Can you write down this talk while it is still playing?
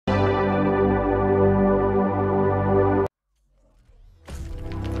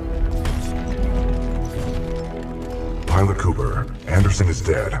Cooper. Anderson is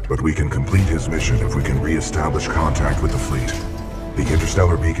dead, but we can complete his mission if we can re-establish contact with the fleet. The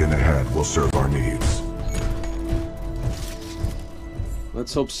interstellar beacon ahead will serve our needs.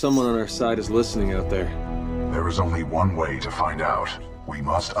 Let's hope someone on our side is listening out there. There is only one way to find out. We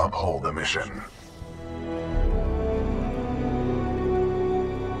must uphold the mission.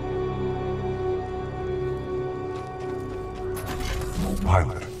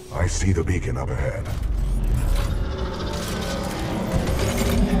 Pilot, I see the beacon up ahead.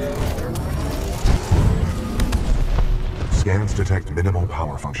 Scans detect minimal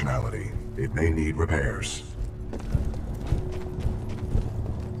power functionality. It may need repairs.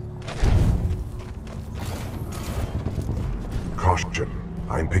 Caution.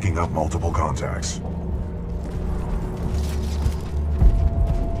 I'm picking up multiple contacts.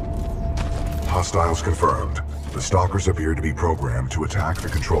 Hostiles confirmed. The stalkers appear to be programmed to attack the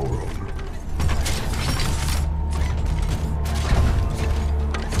control room.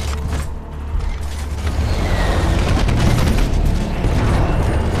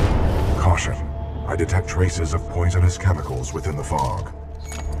 Caution. I detect traces of poisonous chemicals within the fog.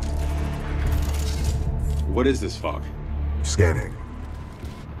 What is this fog? Scanning.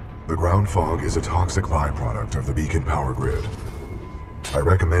 The ground fog is a toxic byproduct of the beacon power grid. I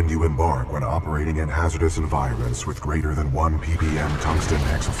recommend you embark when operating in hazardous environments with greater than 1 ppm tungsten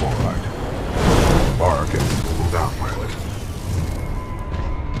hexafluoride. Embark and we will move out, pilot.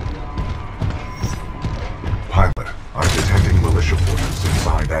 Pilot, I'm detecting militia forces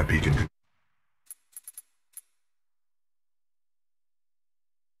inside that beacon.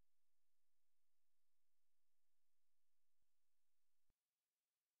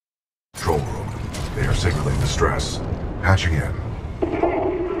 Control room. They are signaling distress. Hatching in.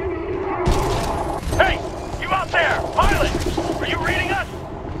 Hey! You out there! Pilot! Are you reading us?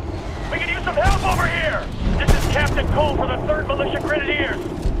 We can use some help over here! This is Captain Cole for the 3rd Militia Grenadiers.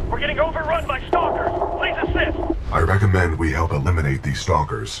 We're getting overrun by stalkers. Please assist! I recommend we help eliminate these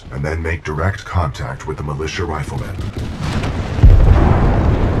stalkers, and then make direct contact with the militia riflemen.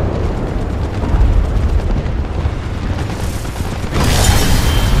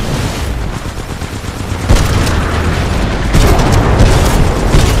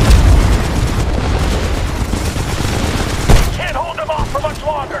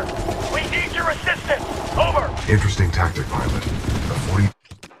 Interesting tactic, pilot. The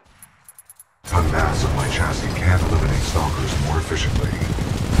 40-ton mass of my chassis can eliminate stalkers more efficiently.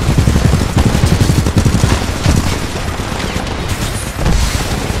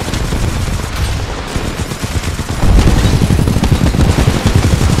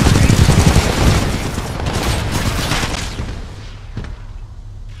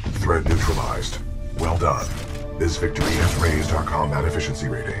 Threat neutralized. Well done. This victory has raised our combat efficiency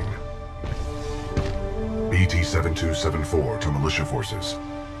rating. BT-7274 to militia forces.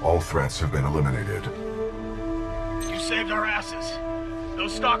 All threats have been eliminated. You saved our asses.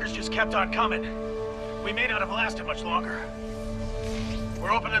 Those stalkers just kept on coming. We may not have lasted much longer.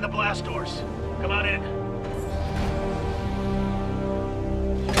 We're opening the blast doors. Come on in.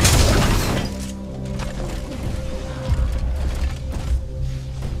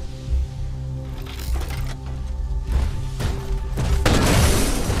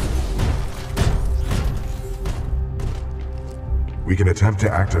 We can attempt to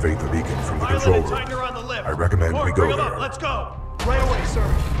activate the beacon from the control room. I recommend we go there. Let's go! Right away, sir.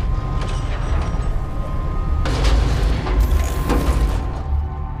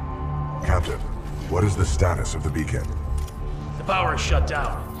 Captain, what is the status of the beacon? The power is shut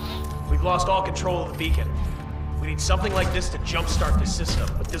down. We've lost all control of the beacon. We need something like this to jumpstart the system,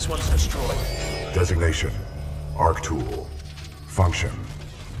 but this one's destroyed. Designation: Arc Tool. Function: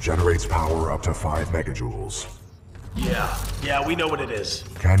 generates power up to 5 megajoules. Yeah, we know what it is.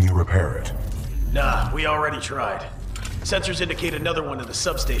 Can you repair it? Nah, we already tried. Sensors indicate another one in the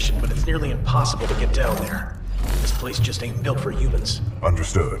substation, but it's nearly impossible to get down there. This place just ain't built for humans.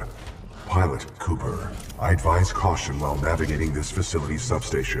 Understood. Pilot Cooper, I advise caution while navigating this facility's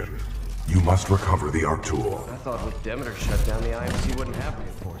substation. You must recover the Arc Tool. I thought with Demeter shut down, the IMC wouldn't have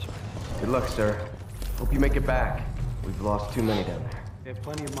reinforcements. Good luck, sir. Hope you make it back. We've lost too many down there. They have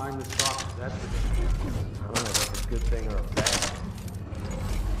plenty of mindless stalkers, that's for I don't know if that's a good thing or a bad.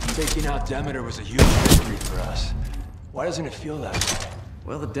 Taking out Demeter was a huge victory for us. Why doesn't it feel that way?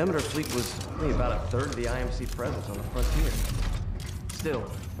 Well, the Demeter fleet was only about 1/3 of the IMC presence on the frontier. Still,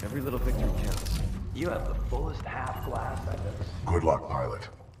 every little victory counts. You have the fullest half glass I've ever seen. Good luck, pilot.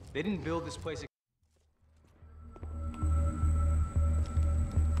 They didn't build this place.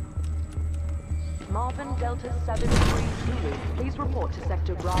 Marvin Delta 73 Zulu, please report to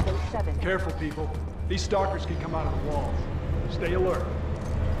Sector Bravo 7. Careful, people. These stalkers can come out of the walls. Stay alert.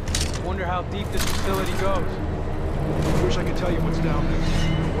 Wonder how deep this facility goes. I wish I could tell you what's down there.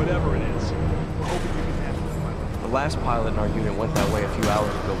 Whatever it is, we're hoping you can handle it, pilot. The last pilot in our unit went that way a few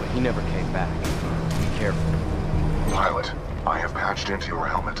hours ago, but he never came back. Be careful. Pilot, I have patched into your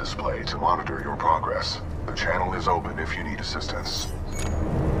helmet display to monitor your progress. The channel is open if you need assistance.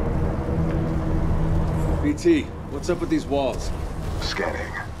 BT, what's up with these walls?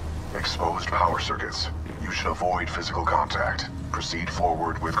 Scanning. Exposed power circuits. You should avoid physical contact. Proceed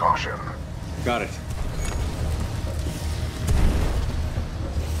forward with caution. Got it.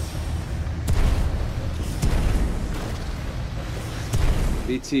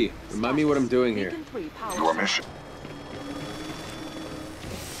 BT, remind me what I'm doing here. Your mission.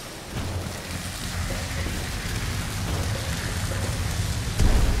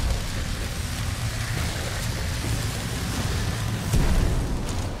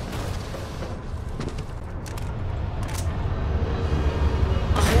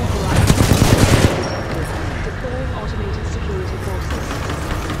 Deploying automated security forces.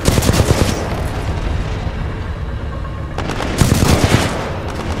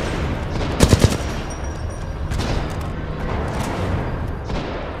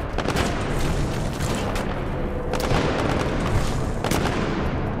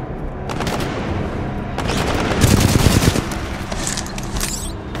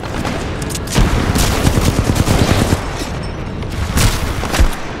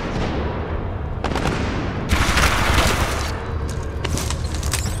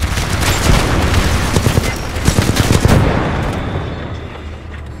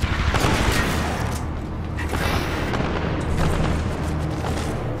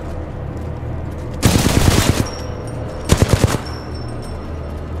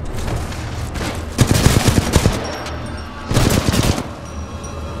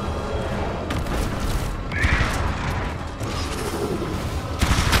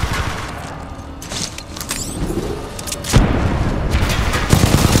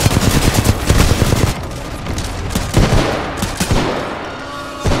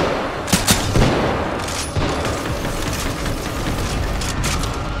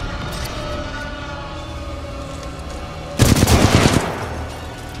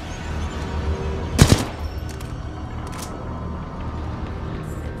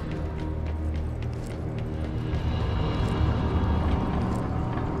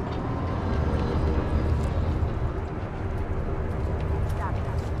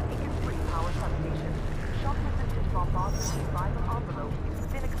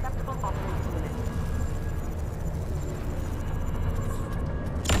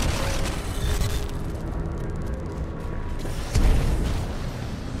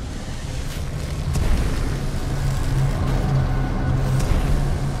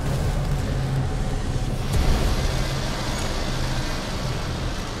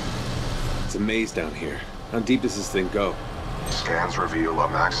 It's a maze down here. How deep does this thing go? Scans reveal a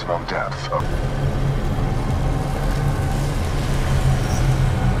maximum depth of...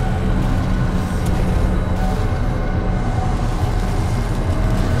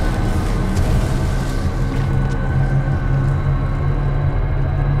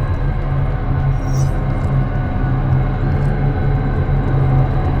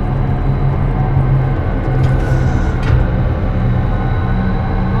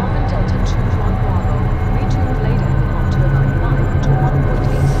 Marvin Delta 21 Bravo, retuned later on turbine 9 to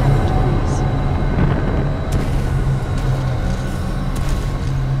 1.87 degrees.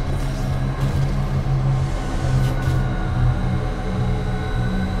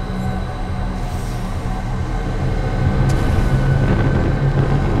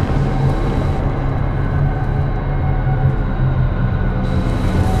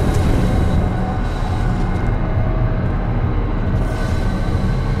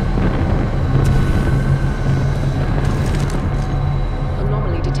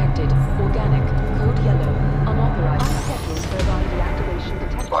 Anomaly detected. Organic. Code yellow. Unauthorized. Unscheduled turbine deactivation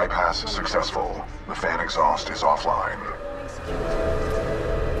detected. Bypass successful. The fan exhaust is offline.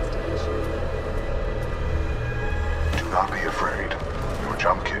 Do not be afraid. Your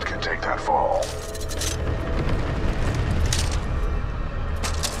jump kit can take that fall.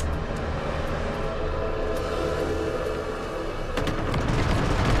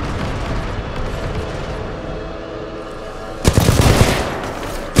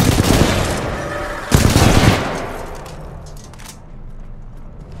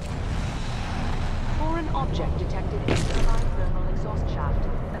 Foreign object detected in turbine thermal exhaust shaft.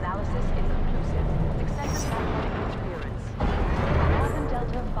 Analysis inconclusive. Excessive magnetic interference. Marvin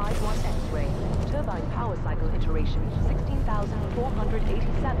Delta 51 X-ray. Turbine turbine power cycle iteration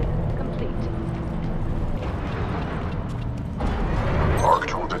 16,487 complete. Arc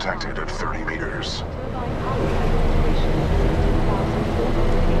tool detected at 30 meters. Turbine power cycle iteration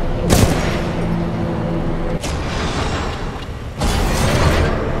 16,488.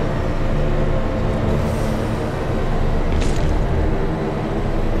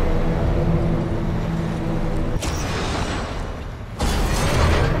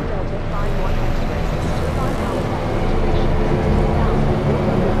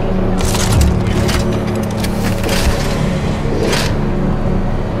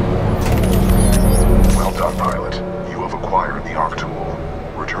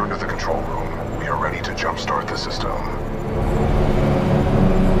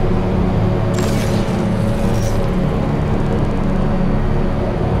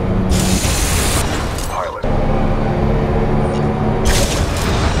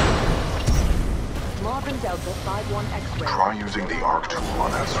 Try using the arc tool on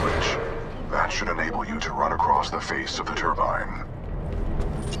that switch. That should enable you to run across the face of the turbine.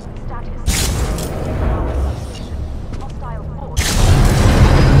 Status. Power substation. Hostile force.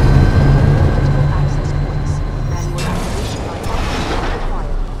 Critical access points. Manual activation by operator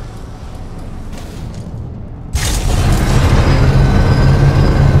required.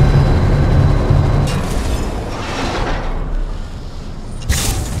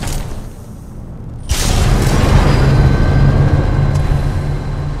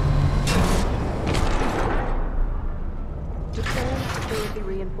 Declaring security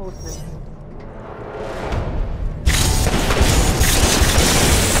reinforcements.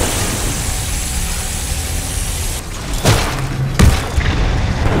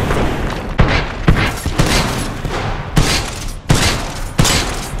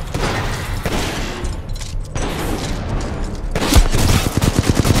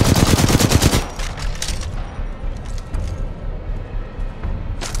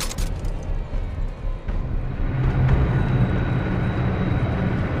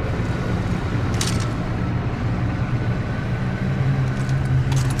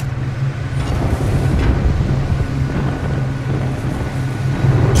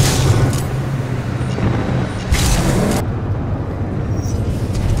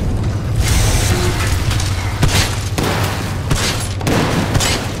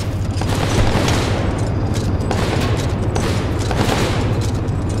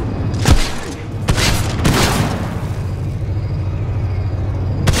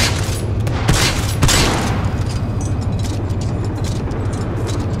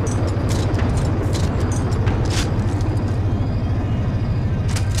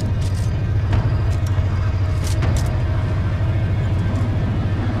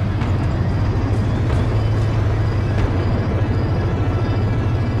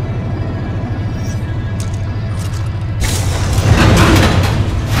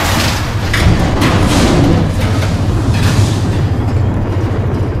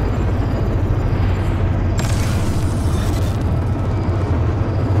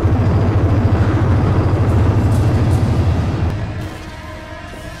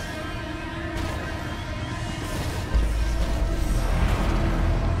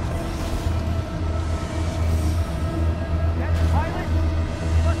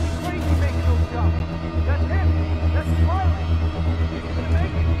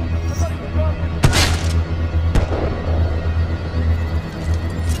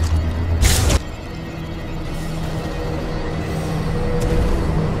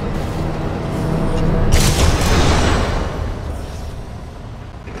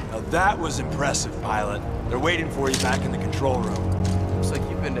 That was impressive, pilot. They're waiting for you back in the control room. Looks like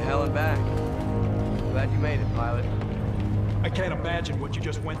you've been to hell and back. Glad you made it, pilot. I can't imagine what you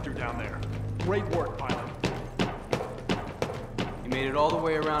just went through down there. Great work, pilot. You made it all the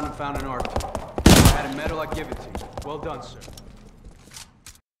way around and found an arc tool. If I had a medal, I'd give it to you. Well done, sir.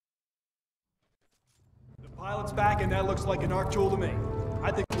 The pilot's back, and that looks like an arc tool to me.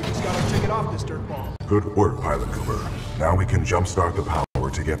 I think we just got our ticket off this dirtball. Good work, Pilot Cooper. Now we can jumpstart the power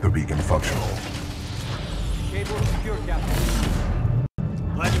to get the beacon functional. Cable secure, Captain.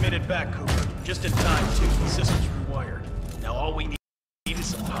 Glad you made it back, Cooper. Just in time, too. The system's rewired. Now all we need is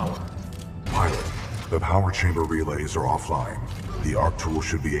some power. Pilot, the power chamber relays are offline. The arc tool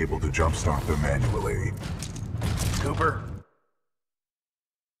should be able to jumpstart them manually. Cooper?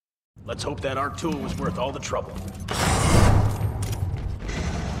 Let's hope that arc tool was worth all the trouble.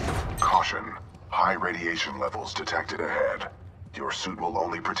 Caution. High radiation levels detected ahead. Your suit will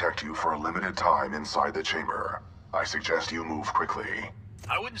only protect you for a limited time inside the chamber. I suggest you move quickly.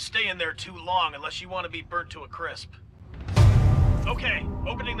 I wouldn't stay in there too long unless you want to be burnt to a crisp. Okay,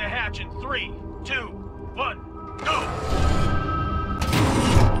 opening the hatch in 3, 2, 1, go!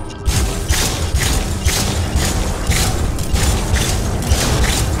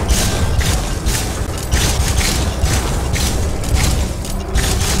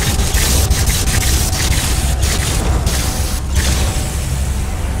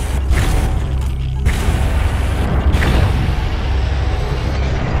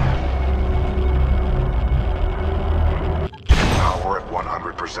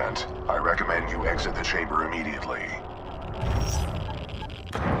 I recommend you exit the chamber immediately.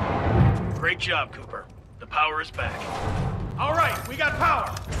 Great job, Cooper. The power is back. All right, we got power.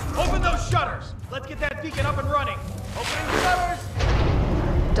 Open those shutters. Let's get that beacon up and running. Opening the shutters.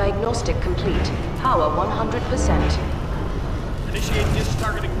 Diagnostic complete. Power 100%. Initiate dish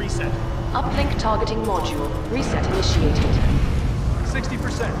targeting reset. Uplink targeting module. Reset initiated.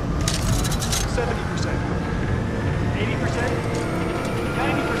 60%. 70%. 80%.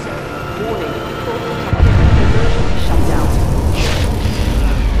 90%. Warning. Full detected. Emergency shutdown.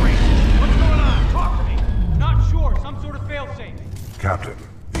 What's going on? Talk to me. Not sure. Some sort of failsafe. Captain,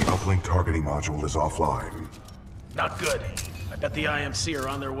 the uplink targeting module is offline. Not good. I bet the IMC are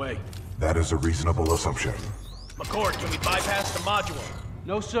on their way. That is a reasonable assumption. McCord, can we bypass the module?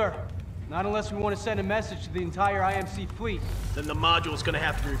 No, sir. Not unless we want to send a message to the entire IMC fleet. Then the module's gonna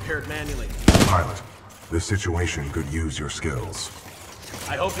have to be repaired manually. Pilot, this situation could use your skills.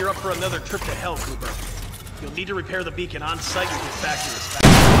 I hope you're up for another trip to hell, Cooper. You'll need to repair the beacon on site and get back to this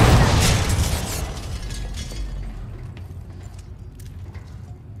factory.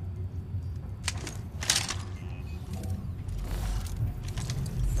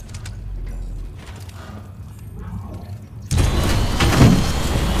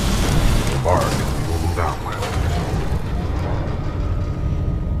 Embark, we will move out, pilot.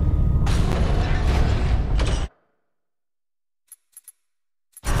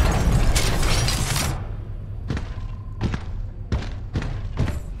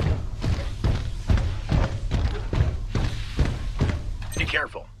 Be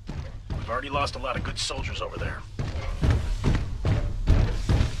careful. We've already lost a lot of good soldiers over there.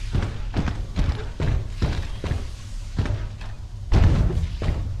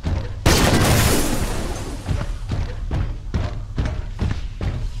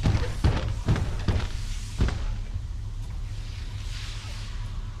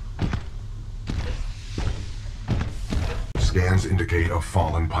 Scans indicate a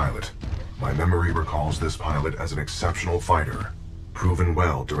fallen pilot. My memory recalls this pilot as an exceptional fighter, proven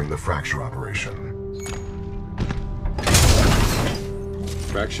well during the fracture operation.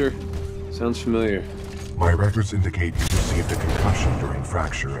 Fracture? Sounds familiar. My records indicate you received a concussion during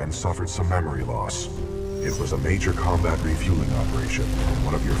fracture and suffered some memory loss. It was a major combat refueling operation,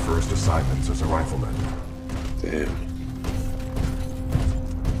 one of your first assignments as a rifleman. Damn.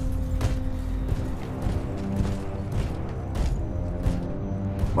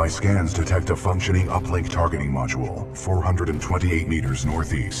 My scans detect a functioning uplink targeting module, 428 meters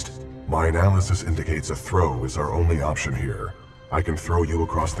northeast. My analysis indicates a throw is our only option here. I can throw you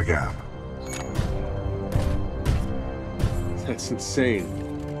across the gap. That's insane.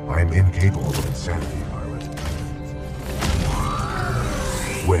 I'm incapable of insanity, pilot.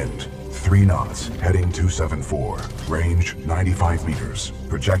 Wind, 3 knots, heading 274. Range, 95 meters.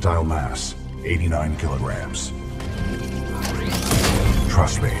 Projectile mass, 89 kilograms.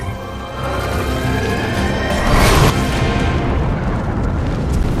 Trust me.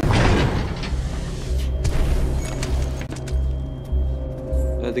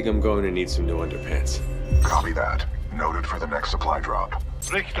 I think I'm going to need some new underpants. Copy that. Noted for the next supply drop.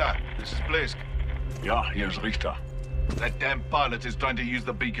 Richter, this is Blisk. Yeah, here's Richter. That damn pilot is trying to use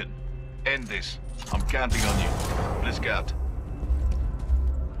the beacon. End this. I'm counting on you. Blisk out.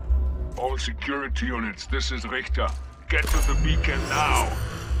 All security units, this is Richter. Get to the beacon now.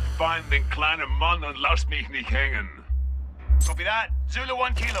 Find den kleinen Mann und lass mich nicht hängen. Copy that. Zulu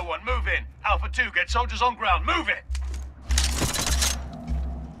 1, Kilo 1, move in. Alpha 2, get soldiers on ground. Move it!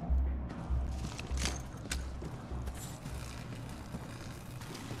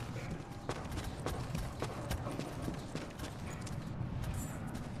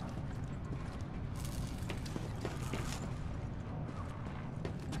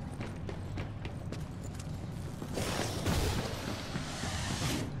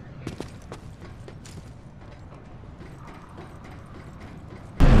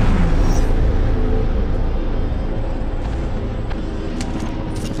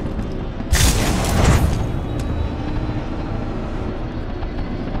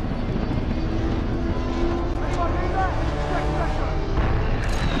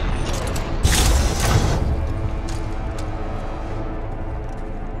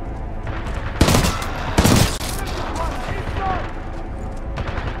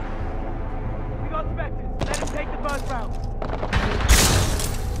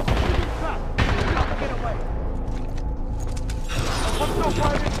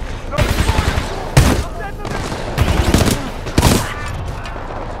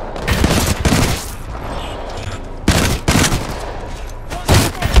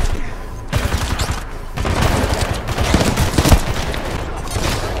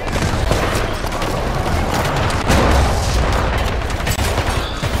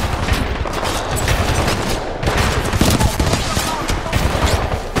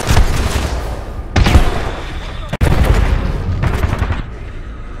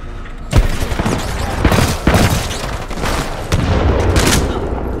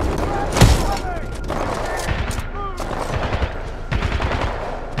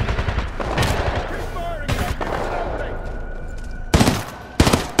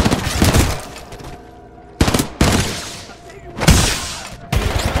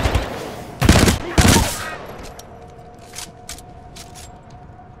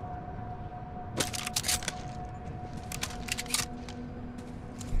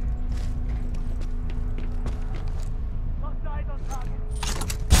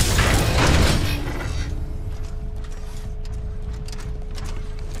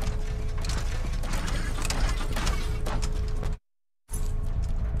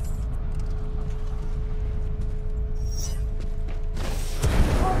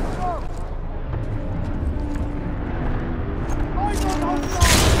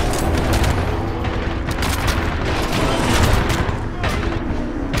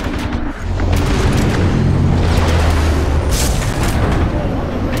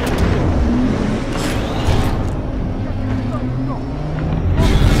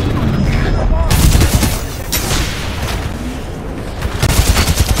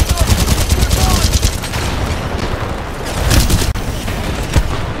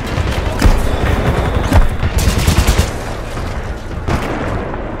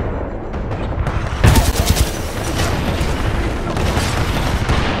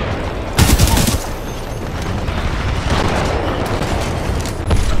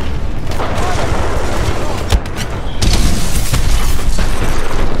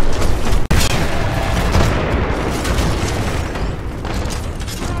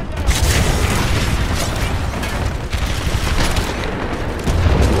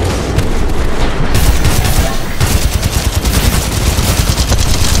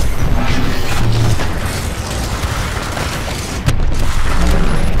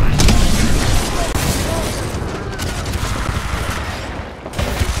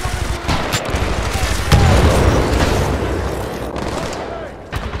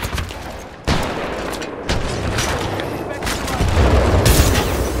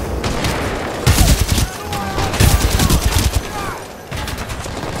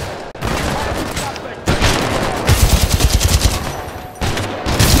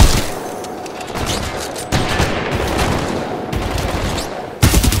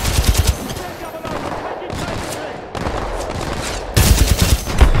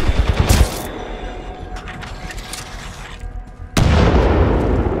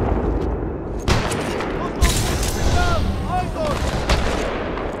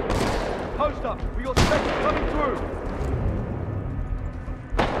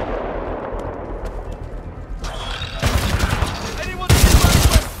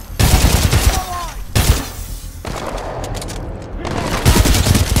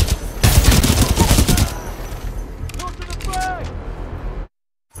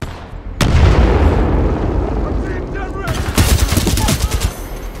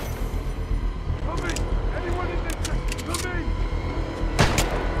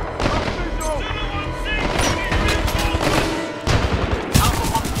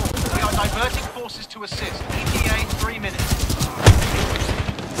 to assist. ETA 3 minutes.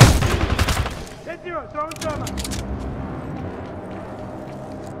 10-0, throwing thermite.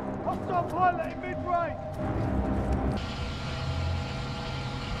 Hostile pilot in mid-range.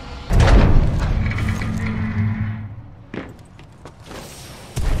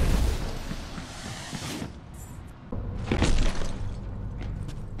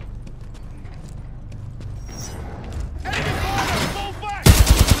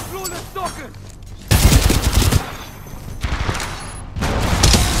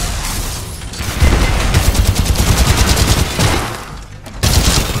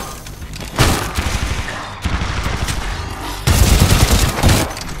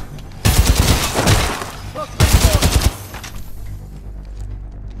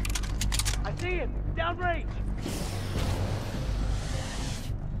 Downrange!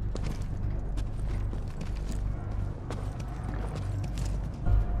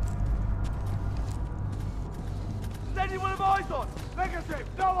 Is anyone have eyes on? Negative!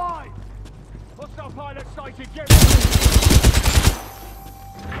 No eyes! Hostile pilot sighted, get ready!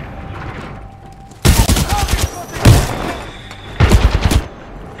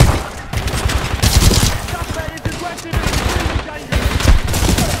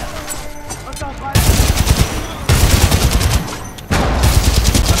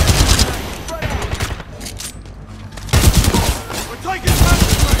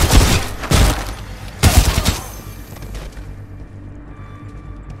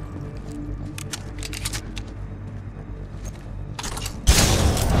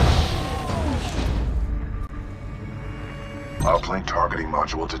 Uplink targeting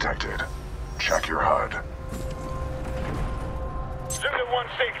module detected. Check your HUD. Zulu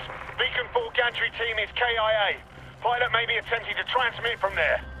 1-6, Beacon 4 gantry team is KIA. Pilot may be attempting to transmit from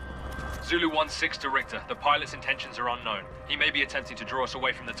there. Zulu 1-6 to Richter. The pilot's intentions are unknown. He may be attempting to draw us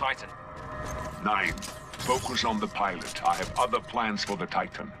away from the Titan. 9. Focus on the pilot. I have other plans for the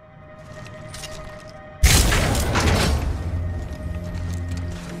Titan.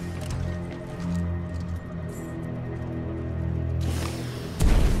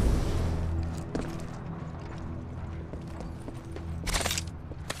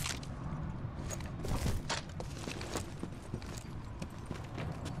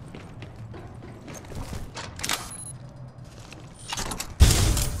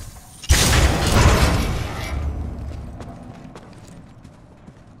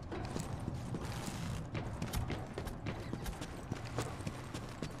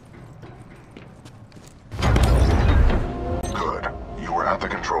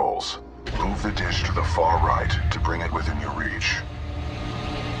 Move the dish to the far right to bring it within your reach.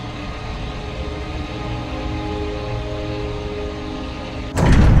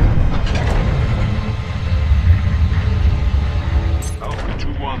 Alpha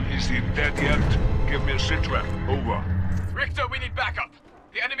 2-1, is he dead yet? Give me a sitrep. Over. Richter, we need backup.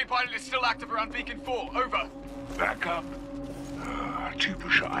 The enemy pilot is still active around Beacon 4. Over. Backup?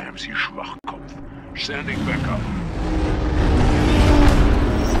 Typischer IMC-Schwachkopf. Standing backup.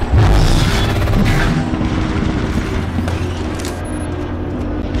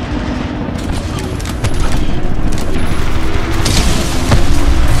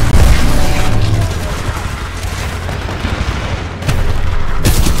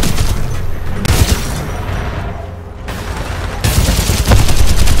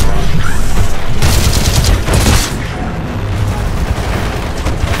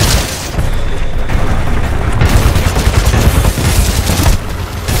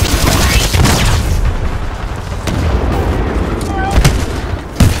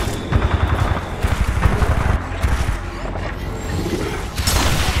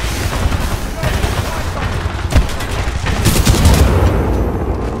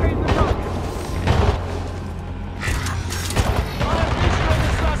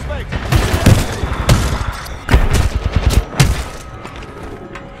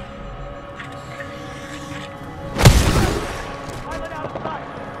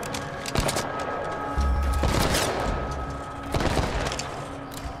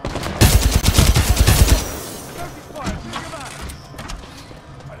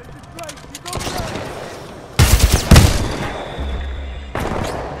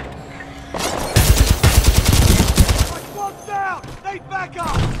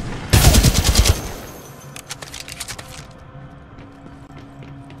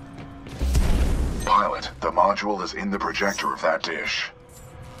 Pilot, the module is in the projector of that dish.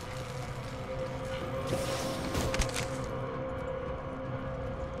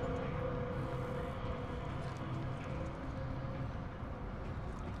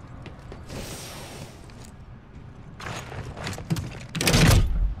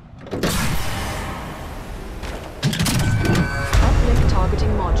 Uplink targeting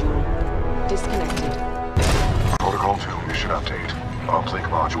module. Disconnected. Protocol 2 mission update. Uplink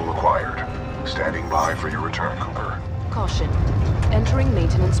module acquired. Standing by for your return, Cooper. Caution. Entering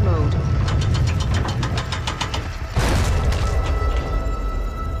maintenance mode.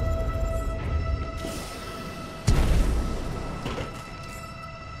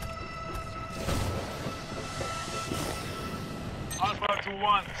 Alpha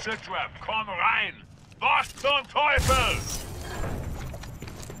 2-1, sitrep, komm rein! Was zum Teufel?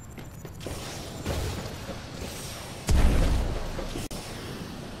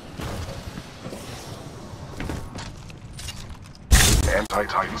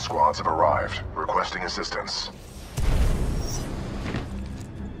 Anti-Titan squads have arrived, requesting assistance.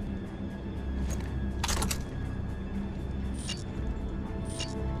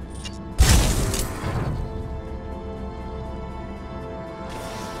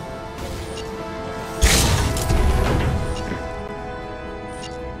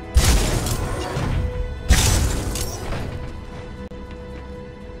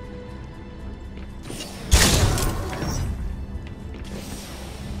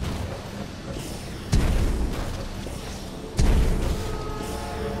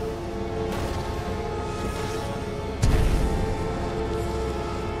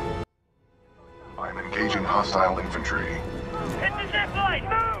 I'm engaging hostile infantry. Hit the zip line!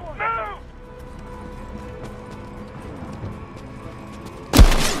 Move! Move!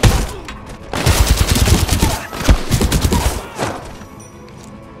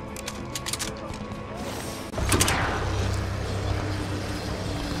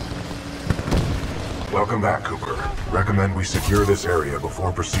 Welcome back, Cooper. Recommend we secure this area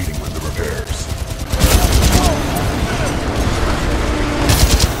before proceeding with the repairs.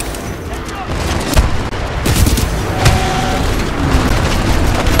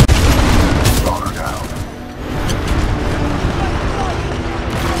 Stalker down.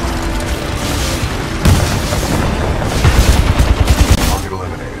 Target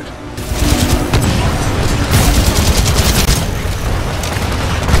eliminated.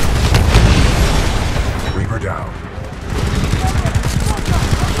 Reaper down.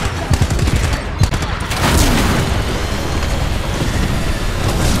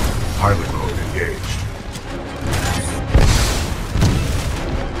 Pilot mode engaged.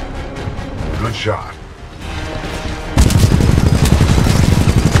 Good shot.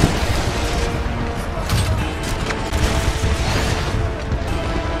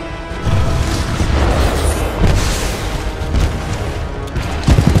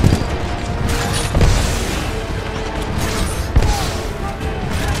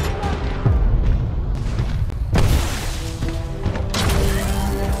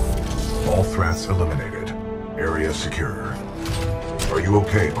 All threats eliminated. Area secure. Are you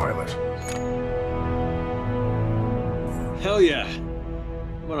okay, pilot? Hell yeah.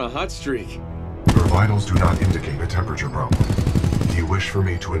 I'm on a hot streak. Your vitals do not indicate a temperature problem. Do you wish for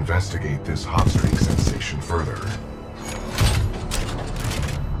me to investigate this hot streak sensation further?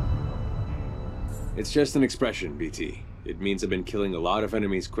 It's just an expression, BT. It means I've been killing a lot of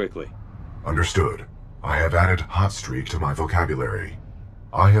enemies quickly. Understood. I have added hot streak to my vocabulary.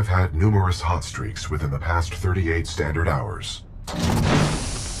 I have had numerous hot streaks within the past 38 standard hours.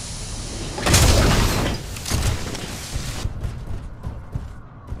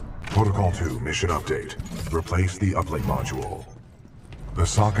 Protocol 2 mission update. Replace the uplink module. The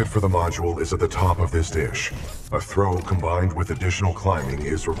socket for the module is at the top of this dish. A throw combined with additional climbing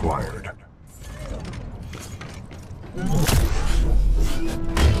is required.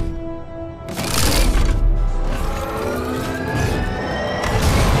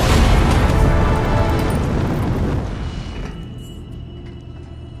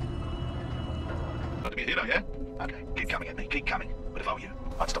 To be a hero, yeah? Okay, keep coming at me, keep coming. But if I were you,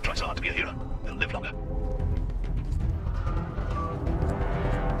 I'd stop trying so hard to be a hero. They'll live longer.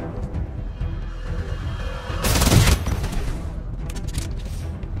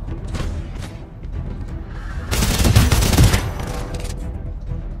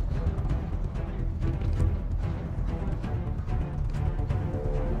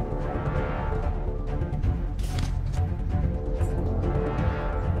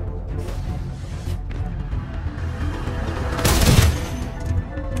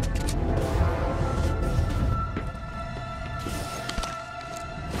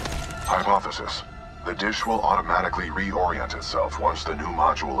 Hypothesis. The dish will automatically reorient itself once the new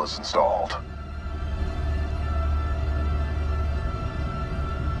module is installed.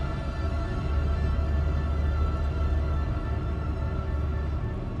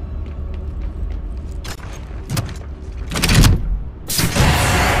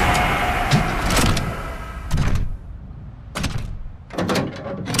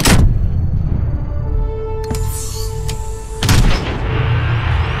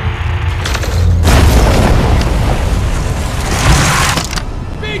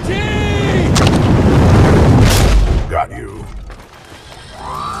 Got you.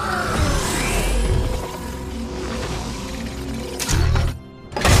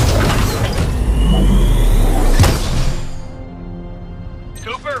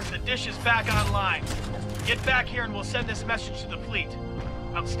 Cooper, the dish is back online. Get back here and we'll send this message to the fleet.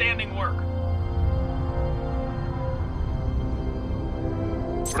 Outstanding work.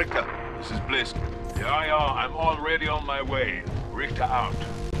 Richter, this is Blisk. Yeah, I'm already on my way. Richter out.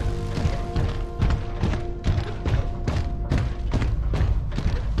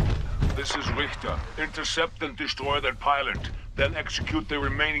 This is Richter. Intercept and destroy that pilot. Then execute the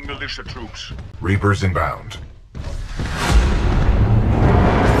remaining militia troops. Reapers inbound.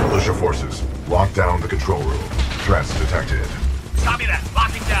 Militia forces, lock down the control room. Threats detected. Copy that.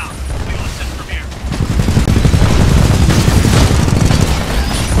 Locking down. We will assist from here.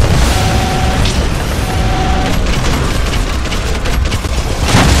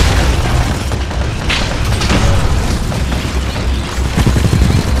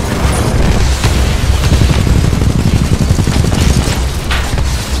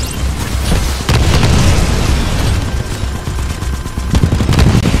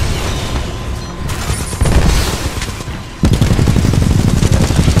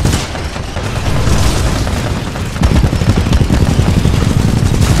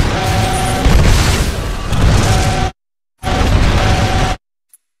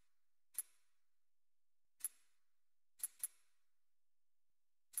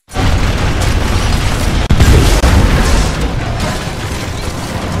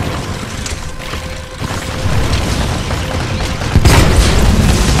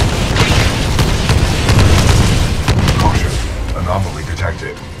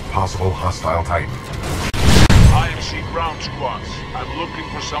 hostile Titan. IMC ground squads. I'm looking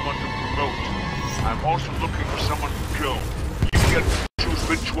for someone to promote. I'm also looking for someone to kill. You get to choose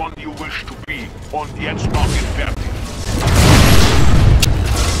which one you wish to be. Und jetzt mach ihn fertig.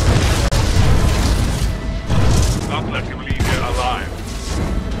 Not let him leave here alive.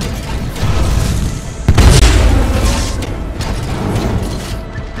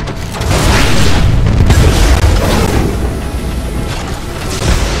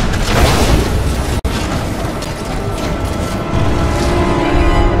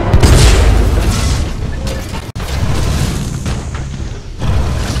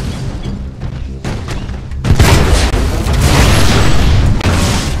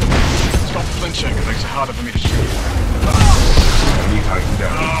 Harder for me to shoot. Enemy Titan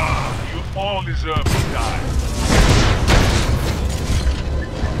down. You all deserve to die.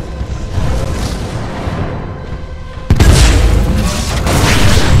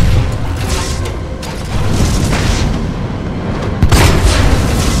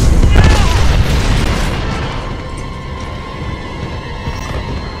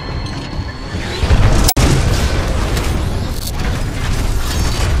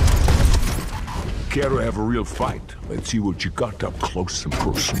 Care to have a real fight? Let's see what you got up close and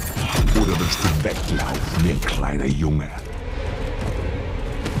personal. Oder willst du weglaufen wie ein kleiner Junge?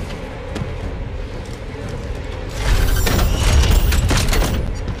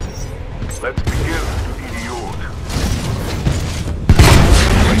 Let's begin, idiot.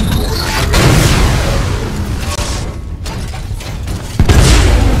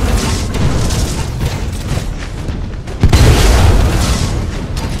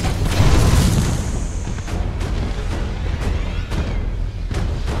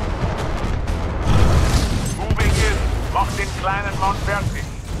 Kleinen Mann fertig.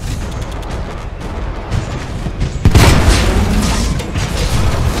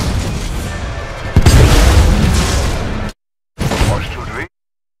 What should we?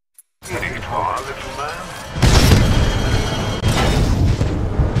 Nicht wahr, little man?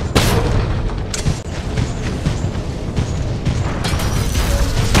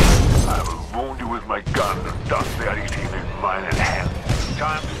 I will wound you with my gun und das werde ich dir mit meinen Händen.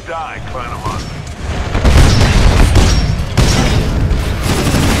 Time to die, kleiner Mann.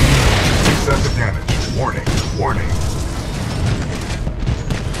 Excessive damage. Warning. Warning.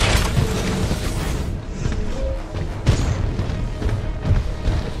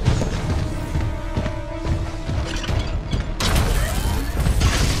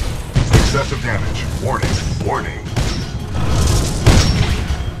 Excessive damage. Warning. Warning.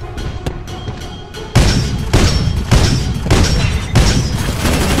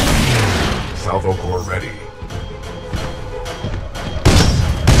 Salvo core ready.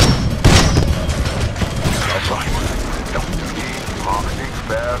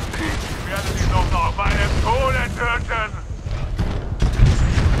 Ich werde dich noch auf meinem Tode töten!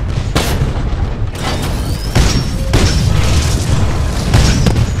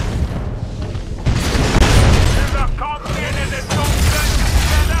 Dieser kommt mir in den Dunklen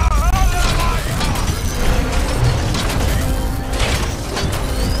der Hölle rein!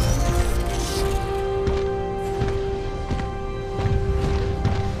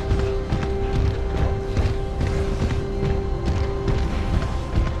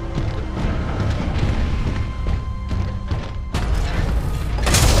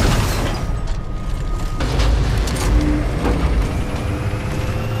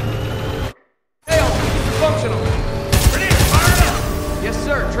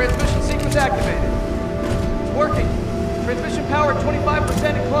 Transmission sequence activated. It's working. Transmission power 25%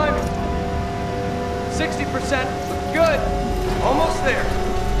 and climbing. 60%. Good. Almost there.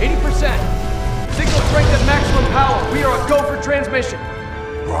 80%. Signal strength at maximum power. We are a go for transmission.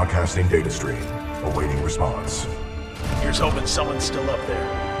 Broadcasting data stream. Awaiting response. Here's hoping someone's still up there.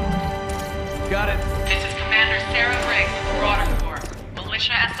 Got it. This is Commander Sarah Briggs, Marauder Corps.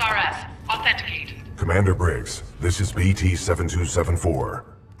 Militia SRS. Authenticate. Commander Briggs, this is BT-7274.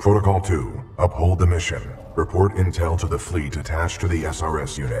 Protocol 2, uphold the mission. Report intel to the fleet attached to the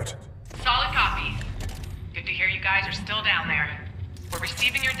SRS unit. Solid copy. Good to hear you guys are still down there. We're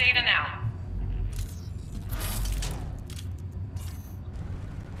receiving your data now.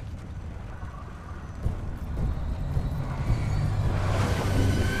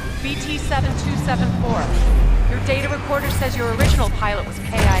 BT-7274. Your data recorder says your original pilot was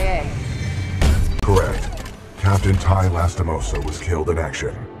KIA. Correct. Captain Ty Lastimosa was killed in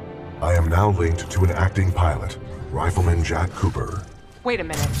action. I am now linked to an acting pilot, Rifleman Jack Cooper. Wait a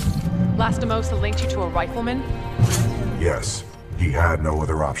minute. Lastimosa linked you to a rifleman? Yes, he had no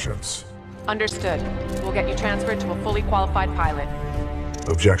other options. Understood. We'll get you transferred to a fully qualified pilot.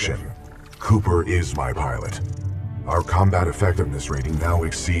 Objection. Cooper is my pilot. Our combat effectiveness rating now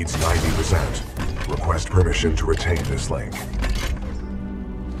exceeds 90%. Request permission to retain this link.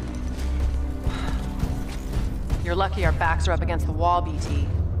 You're lucky our backs are up against the wall, BT.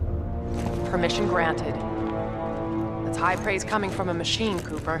 Permission granted. That's high praise coming from a machine,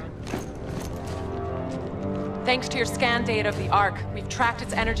 Cooper. Thanks to your scan data of the Ark, we've tracked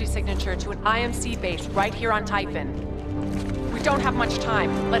its energy signature to an IMC base right here on Typhon. We don't have much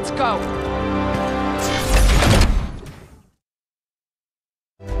time. Let's go!